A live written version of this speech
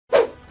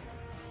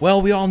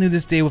Well, we all knew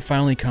this day would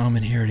finally come,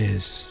 and here it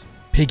is.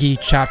 Piggy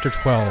Chapter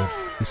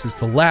 12. This is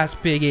the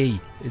last Piggy.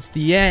 It's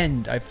the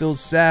end. I feel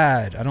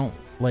sad. I don't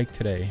like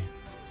today.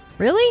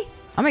 Really?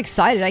 I'm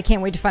excited. I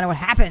can't wait to find out what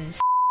happens.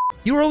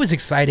 You were always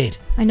excited.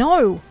 I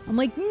know. I'm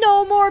like,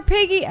 no more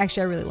Piggy.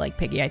 Actually, I really like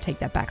Piggy. I take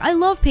that back. I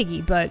love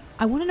Piggy, but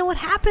I want to know what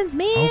happens,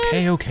 man.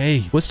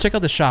 Okay. Let's check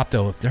out the shop,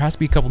 though. There has to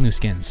be a couple new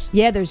skins.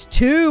 Yeah, there's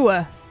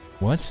 2.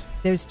 What?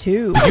 There's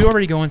 2. Did you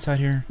already go inside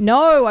here?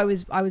 No, I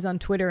was on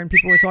Twitter and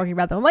people were talking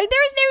about them. I'm like,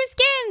 there's new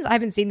skins. I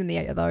haven't seen them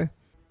yet, though.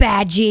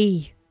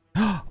 Badgie.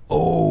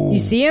 Oh. You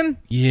see him?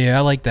 Yeah,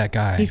 I like that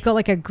guy. He's got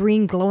like a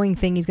green glowing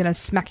thing he's gonna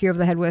smack you over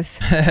the head with.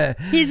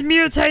 He's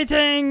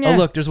mutating. Oh,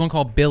 look, there's one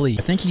called Billy.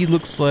 I think he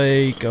looks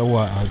like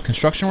a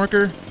construction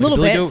worker. A little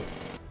bit. Goat.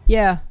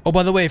 Yeah. Oh,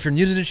 by the way, if you're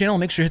new to the channel,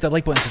 make sure you hit that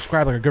like button and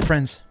subscribe like our good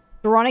friends.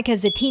 Veronica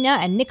Zatina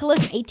and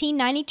Nicholas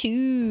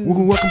 1892.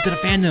 Woohoo, welcome to the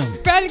fandom.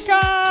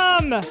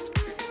 Welcome.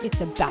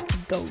 It's about to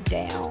go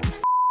down.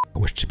 I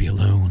wish to be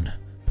alone,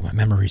 but my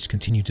memories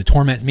continue to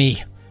torment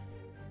me.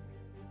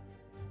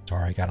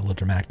 Sorry, I got a little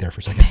dramatic there for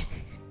a second.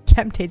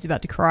 Captain Tate's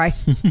about to cry.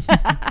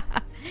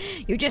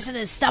 You're just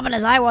as stubborn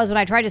as I was when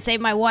I tried to save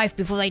my wife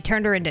before they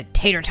turned her into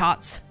tater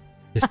tots.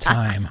 This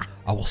time,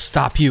 I will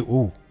stop you.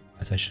 Ooh,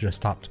 as I should have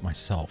stopped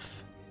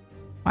myself.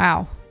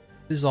 Wow.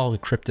 This is all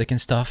cryptic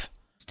and stuff.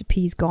 Mr.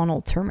 P's gone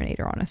all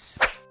Terminator on us.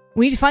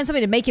 We need to find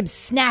something to make him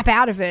snap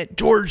out of it.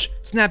 George,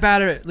 snap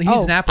out of it. He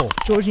needs an apple.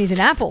 George needs an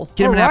apple.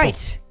 Get him an apple.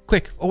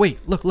 Quick. Oh, wait.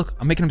 Look.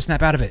 I'm making him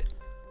snap out of it.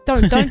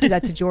 Don't do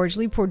that to George.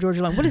 Leave poor George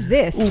alone. What is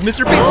this? Ooh,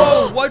 Mr. P.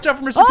 Whoa, watch out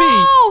for Mr. P.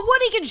 Oh,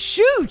 what? He can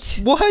shoot.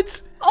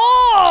 What?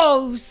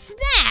 Oh,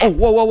 snap. Oh,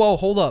 whoa.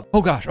 Hold up.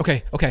 Oh, gosh.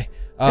 Okay.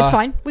 That's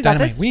fine. We got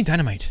this. We need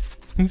dynamite.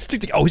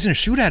 Stick to. Oh, he's going to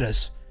shoot at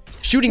us.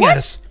 Shooting at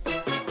us.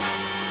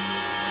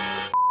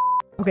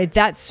 Okay,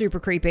 that's super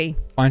creepy.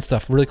 Find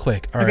stuff really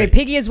quick. All right.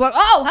 Piggy as well.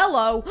 Oh,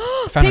 hello.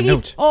 Found a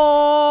note.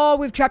 Oh,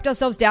 we've trapped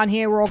ourselves down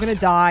here. We're all going to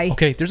die.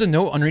 Okay, there's a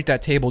note underneath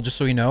that table, just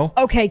so you know.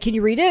 Okay, can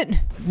you read it?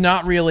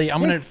 Not really. I'm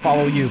going to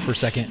follow you for a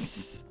second.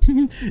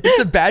 It's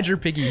the Badger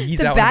Piggy. He's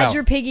out and about. The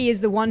Badger Piggy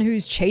is the one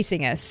who's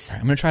chasing us. All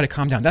right, I'm going to try to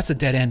calm down. That's a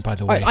dead end, by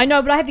the way. Right, I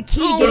know, but I have the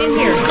key. Get in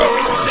here.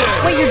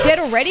 Wait, you're dead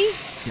already?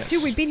 Yes.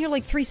 Dude, we've been here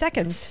like 3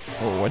 seconds.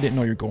 Oh, I didn't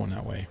know you were going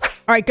that way.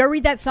 All right, go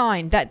read that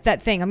sign,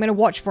 that thing. I'm going to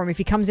watch for him. If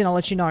he comes in, I'll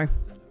let you know.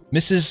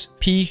 Mrs.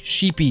 P.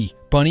 Sheepy,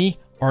 Bunny,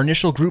 our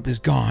initial group is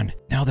gone.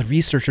 Now the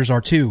researchers are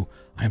too.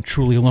 I am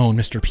truly alone,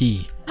 Mr.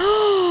 P.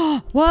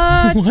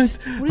 What? What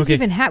is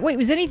even Wait,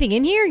 was anything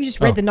in here? You just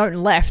read the note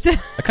and left.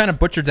 I kind of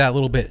butchered that a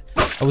little bit.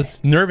 I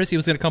was nervous he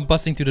was going to come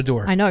busting through the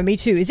door. I know, me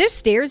too. Is there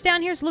stairs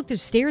down here? So look,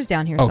 there's stairs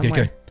down here somewhere.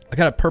 Okay, good. I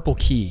got a purple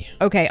key.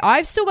 Okay,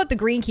 I've still got the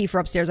green key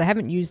for upstairs. I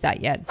haven't used that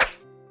yet.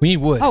 We need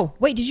wood. Oh,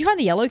 wait, did you find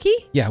the yellow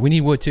key? Yeah, we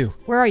need wood too.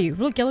 Where are you?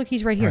 Look, yellow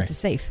key's right here. Right. It's a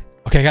safe.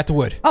 Okay, I got the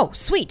wood. Oh,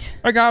 sweet.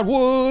 I got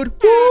wood.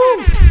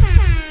 Woo!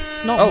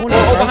 It's not Oh,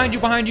 behind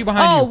you.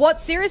 Oh,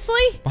 what?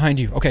 Seriously? Behind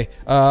you. Okay.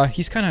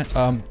 He's kind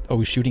of, oh,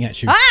 he's shooting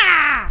at you.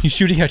 Ah! He's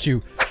shooting at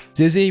you.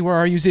 Zizzy, where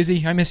are you,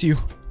 Zizzy? I miss you.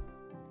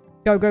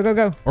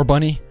 Go. Or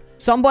Bunny.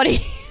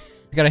 Somebody.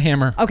 I got a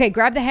hammer. Okay,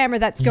 grab the hammer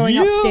that's going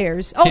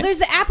upstairs. Oh, there's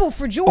the apple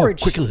for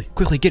George. Oh,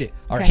 quickly, get it.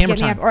 All right, hammer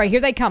time. All right, here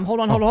they come.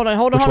 Hold on. We're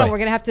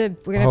gonna have to.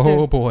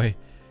 Oh boy.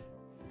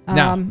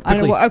 Now, I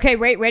don't know. Okay,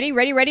 wait,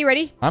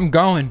 ready. I'm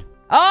going.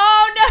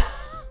 Oh no!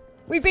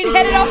 We've been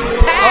headed off at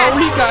the pass. Oh,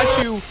 he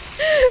got you.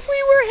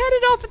 We were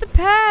headed off at the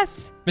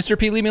pass. Mr.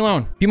 P, leave me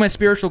alone. Be my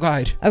spiritual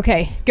guide.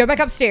 Okay, go back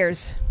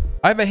upstairs.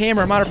 I have a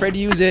hammer. I'm not afraid to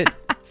use it.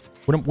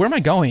 Where am I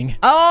going?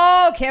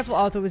 Oh, careful.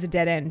 Oh, I thought it was a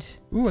dead end.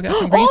 Ooh, I got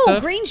some green stuff.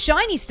 Oh, green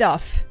shiny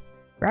stuff.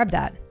 Grab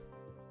that.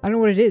 I don't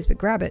know what it is, but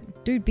grab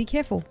it. Dude, be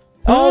careful.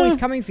 Oh, he's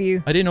coming for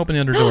you. I didn't open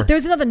the other door.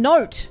 There's another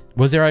note.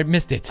 Was there? I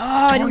missed it. Oh,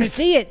 I didn't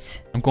see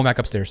it. I'm going back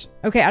upstairs.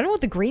 Okay, I don't know what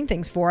the green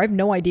thing's for. I have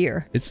no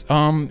idea. It's,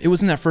 it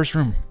was in that first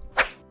room.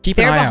 Keep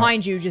an eye out. They're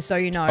behind you, just so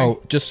you know.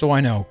 Oh, just so I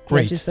know.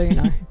 Great. Yeah, just so you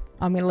know.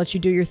 I'm gonna let you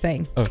do your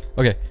thing. Oh,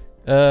 okay.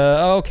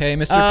 Okay,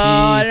 Mr. P.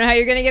 I don't know how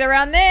you're gonna get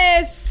around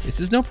this.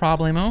 This is no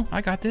problemo. I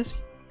got this.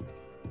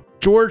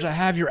 George, I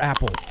have your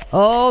apple.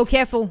 Oh,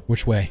 careful.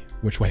 Which way?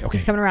 Okay.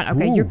 He's coming around.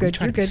 Okay, you're good.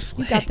 You're good.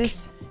 You got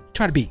this.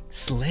 Try to be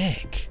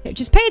slick. Yeah,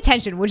 just pay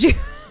attention, would you?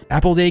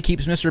 Apple day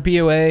keeps Mr. P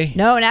away.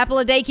 No, an apple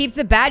a day keeps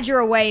the badger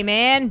away,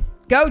 man.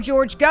 Go,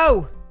 George,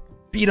 go.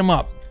 Beat him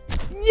up.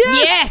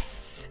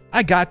 Yes!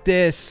 I got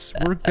this.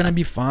 We're gonna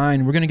be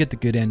fine. We're gonna get the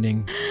good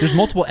ending. There's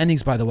multiple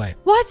endings, by the way.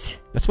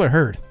 What? That's what I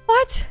heard.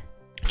 What?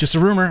 Just a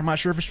rumor. I'm not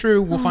sure if it's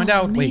true. We'll find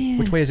out. Man. Wait,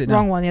 which way is it now?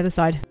 Wrong one, the other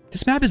side.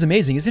 This map is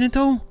amazing, isn't it,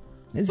 though?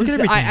 Look at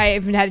everything. I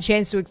haven't had a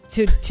chance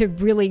to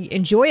really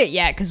enjoy it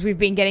yet because we've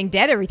been getting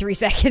dead every 3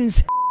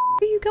 seconds.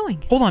 Where are you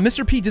going? Hold on,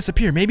 Mr. P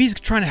disappeared. Maybe he's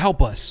trying to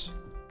help us.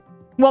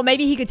 Well,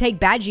 maybe he could take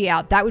Badgie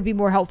out. That would be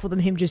more helpful than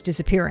him just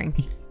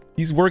disappearing.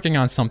 He's working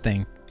on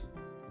something.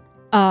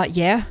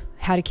 Yeah.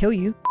 How to kill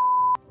you.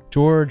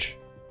 George,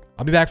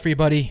 I'll be back for you,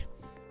 buddy.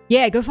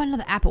 Yeah, go find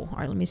another apple. All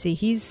right, let me see.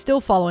 He's still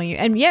following you.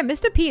 And yeah,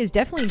 Mr. P is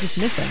definitely just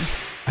missing.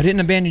 I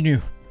didn't abandon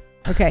you.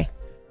 Okay.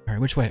 All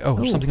right, which way? Oh,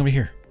 there's something over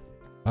here.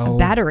 Oh. A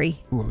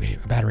battery. Ooh, okay,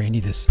 a battery. I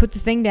need this. Put the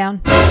thing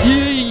down.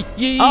 Yay!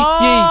 Yay!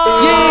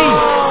 Oh.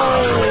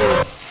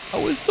 Yay!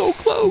 I was so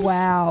close.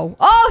 Wow.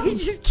 Oh, he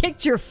just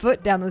kicked your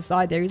foot down the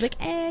side there. He's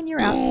like, and you're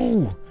out.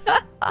 Oh.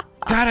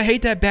 God, I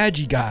hate that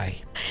badgy guy.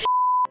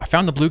 I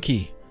found the blue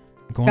key.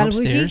 I'm going Found a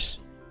blue upstairs.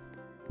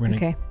 We're going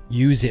to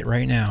use it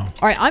right now.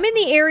 All right, I'm in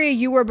the area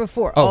you were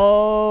before.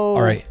 Oh.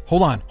 All right.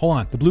 Hold on. Hold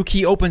on. The blue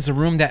key opens the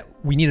room that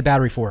we need a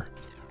battery for.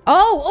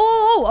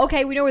 Oh,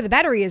 okay. We know where the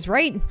battery is,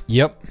 right?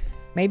 Yep.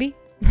 Maybe.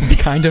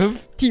 Kind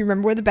of. Do you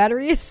remember where the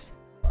battery is?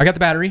 I got the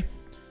battery.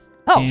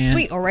 Oh,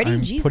 sweet. Already?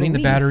 I'm Jeez putting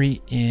Louise. the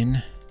battery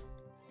in.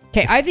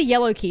 Okay, I have the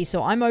yellow key,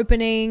 so I'm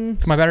opening.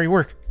 Can my battery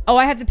work? Oh,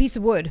 I have the piece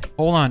of wood.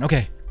 Hold on.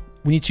 Okay.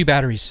 We need 2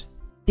 batteries.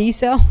 D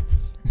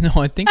cells? No,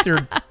 I think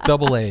they're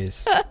double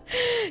A's.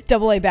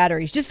 AA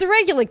batteries. Just the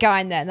regular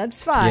kind then.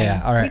 That's fine.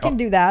 Yeah, all right. We can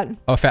do that.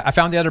 Oh, I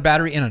found the other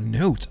battery in a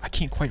note. I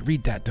can't quite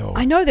read that, though.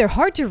 I know, they're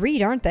hard to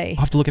read, aren't they?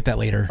 I'll have to look at that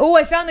later. Oh,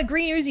 I found the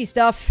green oozy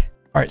stuff.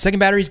 All right, second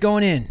battery's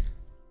going in.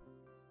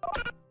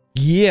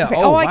 Yeah. Okay.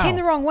 Oh, I wow. came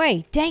the wrong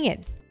way. Dang it.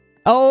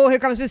 Oh, here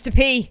comes Mr.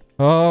 P.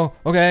 Oh,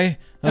 okay.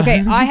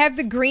 Okay, I have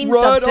the green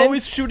Run. substance. Oh,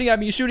 he's shooting at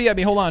me. He's shooting at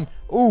me. Hold on.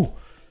 Ooh.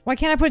 Why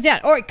can't I put it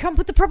down? All right, come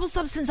put the purple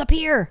substance up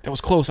here. That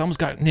was close. I almost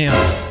got nailed.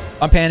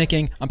 I'm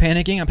panicking. I'm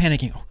panicking. I'm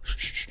panicking. Oh, shh,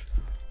 shh.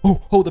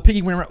 Oh, the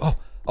piggy went around.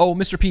 Oh,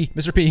 Mr. P.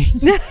 Mr. P.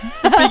 The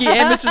piggy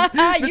and Mr.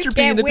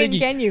 P and the piggy.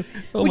 You can't win, can you?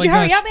 Oh Would my you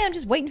hurry gosh. up, man? I'm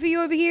just waiting for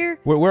you over here.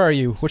 Where are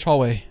you? Which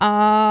hallway?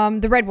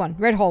 The red one.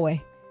 Red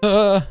hallway.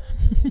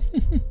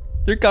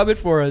 They're coming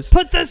for us.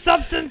 Put the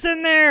substance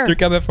in there. They're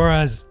coming for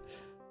us.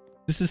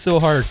 This is so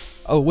hard.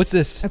 Oh, what's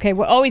this? Okay,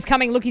 well, oh, he's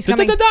coming. Look, he's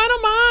coming.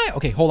 Dynamite.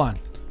 Okay, hold on.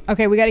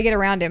 Okay, we got to get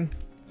around him.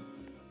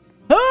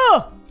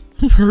 Oh!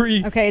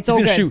 Hurry. Okay, it's He's all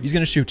gonna good. shoot. He's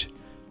gonna shoot.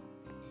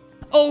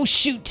 Oh,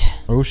 shoot.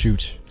 Oh,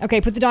 shoot.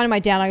 Okay, put the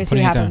dynamite down. I gotta see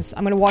Putting what it down. happens.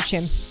 I'm gonna watch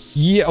him.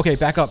 Yeah, okay,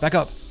 back up, back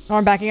up. Oh,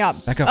 I'm backing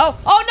up. Back up.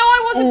 Oh, no,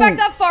 I wasn't Ooh.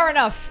 backed up far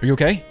enough. Are you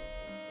okay?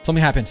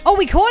 Something happened. Oh,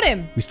 we caught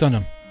him. We stunned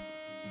him.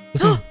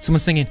 Listen,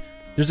 someone's singing.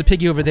 There's a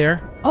piggy over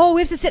there. Oh,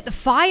 we have to set the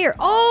fire.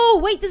 Oh,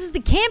 wait, this is the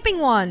camping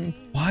one.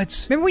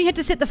 What? Remember when you had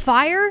to set the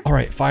fire? All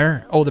right,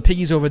 fire. Oh, the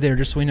piggy's over there,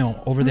 just so we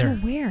know. Over Oh, there.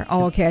 where?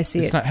 Oh, okay, I see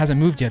It's it. not hasn't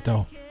moved yet,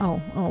 though.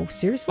 Oh,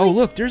 seriously? Oh,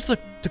 look, there's the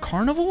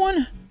carnival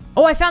one.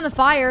 Oh, I found the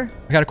fire.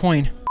 I got a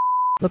coin.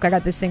 Look, I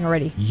got this thing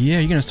already. Yeah,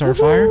 you're gonna start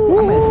a fire?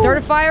 I'm gonna start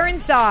a fire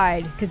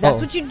inside, because that's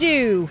Oh. what you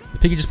do. The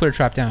piggy just put a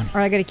trap down. All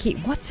right, I got a key.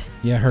 What?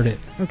 Yeah, I heard it.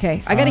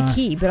 Okay, I got a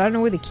key, but I don't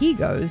know where the key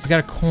goes. I got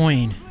a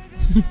coin.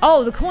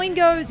 Oh, the coin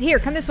goes here.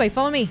 Come this way.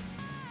 Follow me.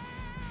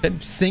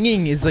 That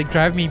singing is like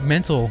driving me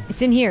mental.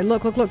 It's in here.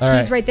 Look. All Key's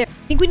right. right there.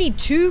 I think we need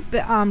 2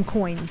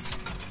 coins.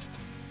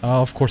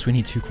 Oh, of course we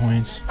need 2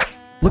 coins.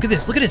 Look at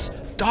this. Look at this.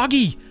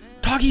 Doggy.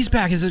 Doggy's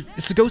back.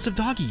 It's the ghost of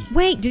Doggy.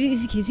 Wait,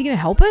 is he gonna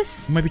help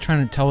us? He might be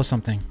trying to tell us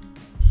something.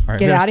 All right,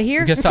 Get we gotta outta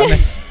here? We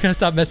gotta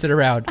stop messing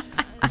around.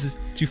 This is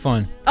too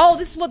fun. Oh,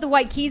 this is what the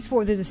white key's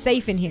for. There's a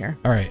safe in here.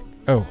 All right.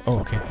 Oh,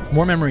 okay.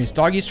 More memories.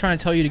 Doggy's trying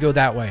to tell you to go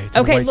that way. To the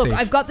Okay, white look, safe.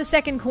 I've got the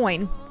second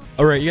coin.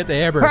 All right, you got the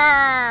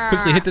hammer.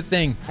 Quickly hit the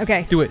thing.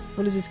 Okay. Do it.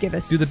 What does this give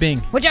us? Do the bing.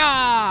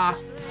 Wajah!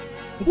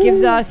 It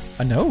gives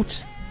us A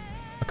note?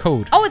 A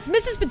code. Oh, it's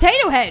Mrs.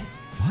 Potato Head.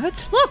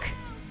 What? Look.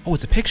 Oh,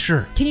 it's a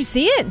picture. Can you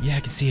see it? Yeah,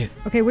 I can see it.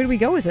 Okay, where do we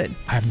go with it?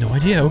 I have no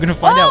idea. We're gonna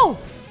find Oh! out.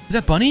 Is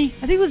that Bunny?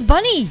 I think it was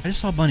Bunny. I just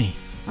saw Bunny.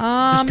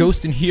 There's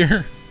ghost in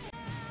here.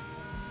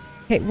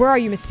 Okay, where are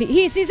you, Miss P?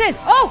 He says,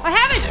 "Oh, I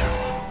have it.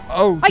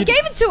 Oh, I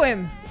gave it to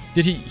him.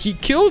 Did he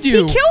killed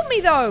you? He killed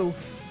me though.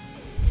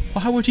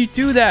 Why would he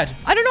do that?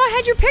 I don't know. I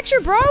had your picture,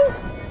 bro.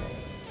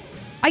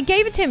 I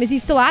gave it to him. Is he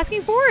still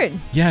asking for it?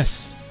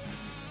 Yes.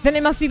 Then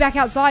it must be back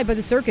outside by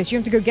the circus. You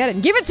have to go get it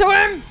and give it to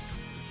him.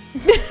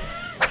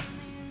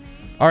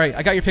 All right,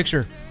 I got your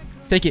picture.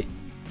 Take it.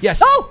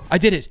 Yes. Oh! I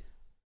did it.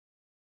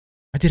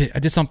 I did it. I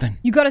did something.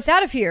 You got us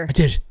out of here. I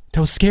did. That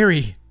was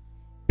scary.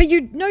 But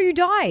you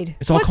died.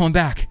 It's all What? coming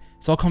back.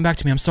 It's all coming back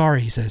to me. I'm sorry,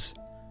 he says.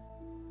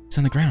 It's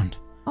on the ground.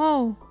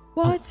 Oh,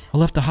 what? I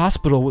left the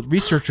hospital with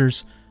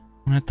researchers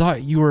when I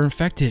thought you were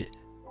infected,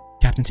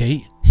 Captain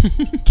Tate.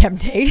 Captain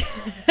Tate.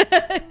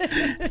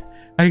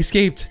 I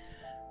escaped.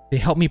 They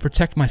helped me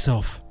protect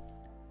myself.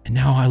 And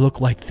now I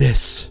look like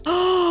this.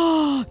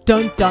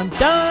 Dun dun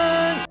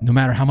dun. No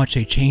matter how much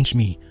they changed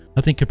me,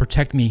 nothing could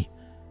protect me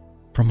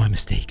from my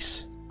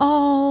mistakes.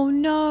 Oh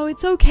no,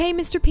 it's okay,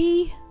 Mr.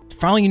 P.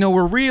 Finally, you know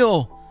we're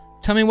real.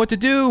 Tell me what to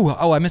do.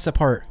 Oh, I missed that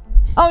part.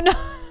 Oh no,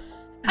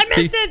 I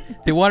missed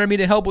it. They wanted me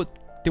to help with.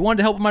 They wanted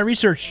to help with my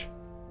research.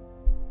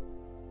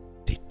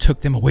 They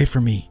took them away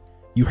from me.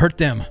 You hurt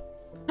them.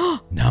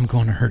 Now I'm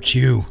going to hurt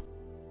you.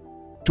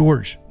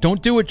 George,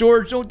 don't do it,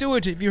 George. Don't do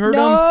it. If you hurt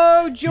him,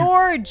 No,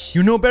 George.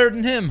 you know better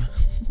than him.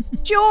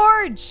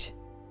 George.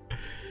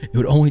 It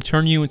would only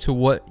turn you into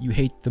what you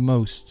hate the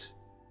most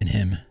in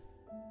him.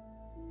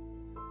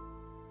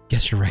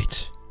 Guess you're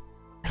right.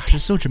 Gosh,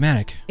 it's so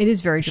dramatic. It is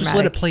very Just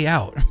dramatic. let it play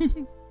out.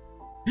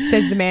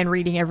 Says the man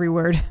reading every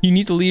word. You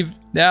need to leave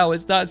now.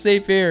 It's not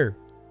safe here.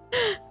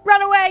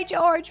 Run away,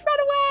 George. Run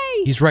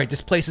away. He's right.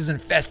 This place is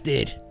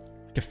infested.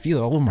 I can feel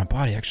it all over my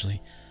body,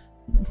 actually.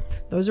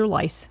 Those are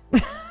lice.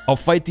 I'll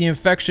fight the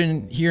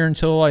infection here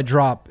until I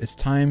drop. It's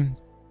time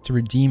to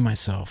redeem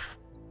myself.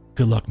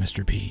 Good luck,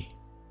 Mr. P.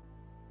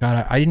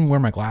 God, I didn't wear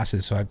my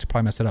glasses, so I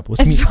probably messed it up.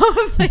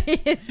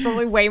 It's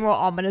probably way more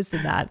ominous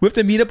than that. We have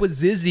to meet up with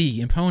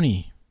Zizzy and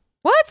Pony.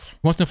 What?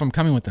 He wants to know if I'm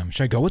coming with them.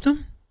 Should I go with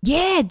them?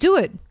 Yeah, do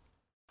it.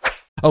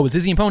 Oh, it's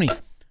Zizzy and Pony.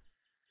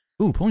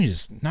 Ooh, Pony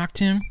just knocked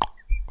him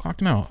out.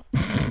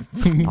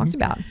 Knocked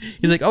him out.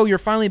 He's like, oh, you're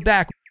finally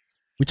back.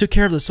 We took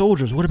care of the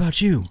soldiers. What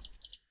about you?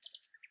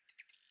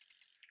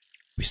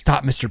 We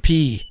stopped Mr.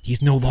 P.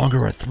 He's no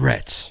longer a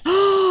threat.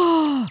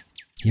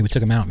 Yeah, we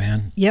took him out,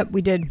 man. Yep,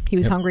 we did. He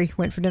was hungry.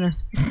 Went for dinner.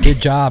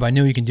 Good job. I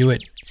knew you can do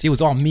it. See, it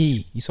was all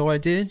me. You saw what I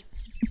did?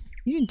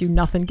 You didn't do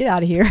nothing. Get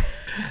out of here.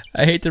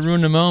 I hate to ruin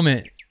the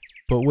moment,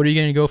 but where are you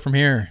going to go from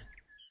here?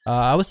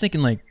 I was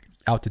thinking like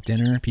out to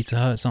dinner, Pizza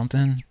Hut,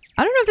 something.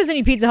 I don't know if there's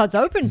any Pizza Huts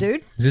open,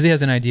 dude. Zizzy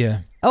has an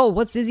idea. Oh,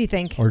 what's Zizzy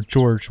think? Or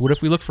George, what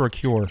if we look for a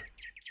cure?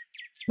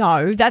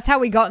 No, that's how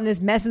we got in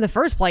this mess in the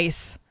first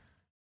place.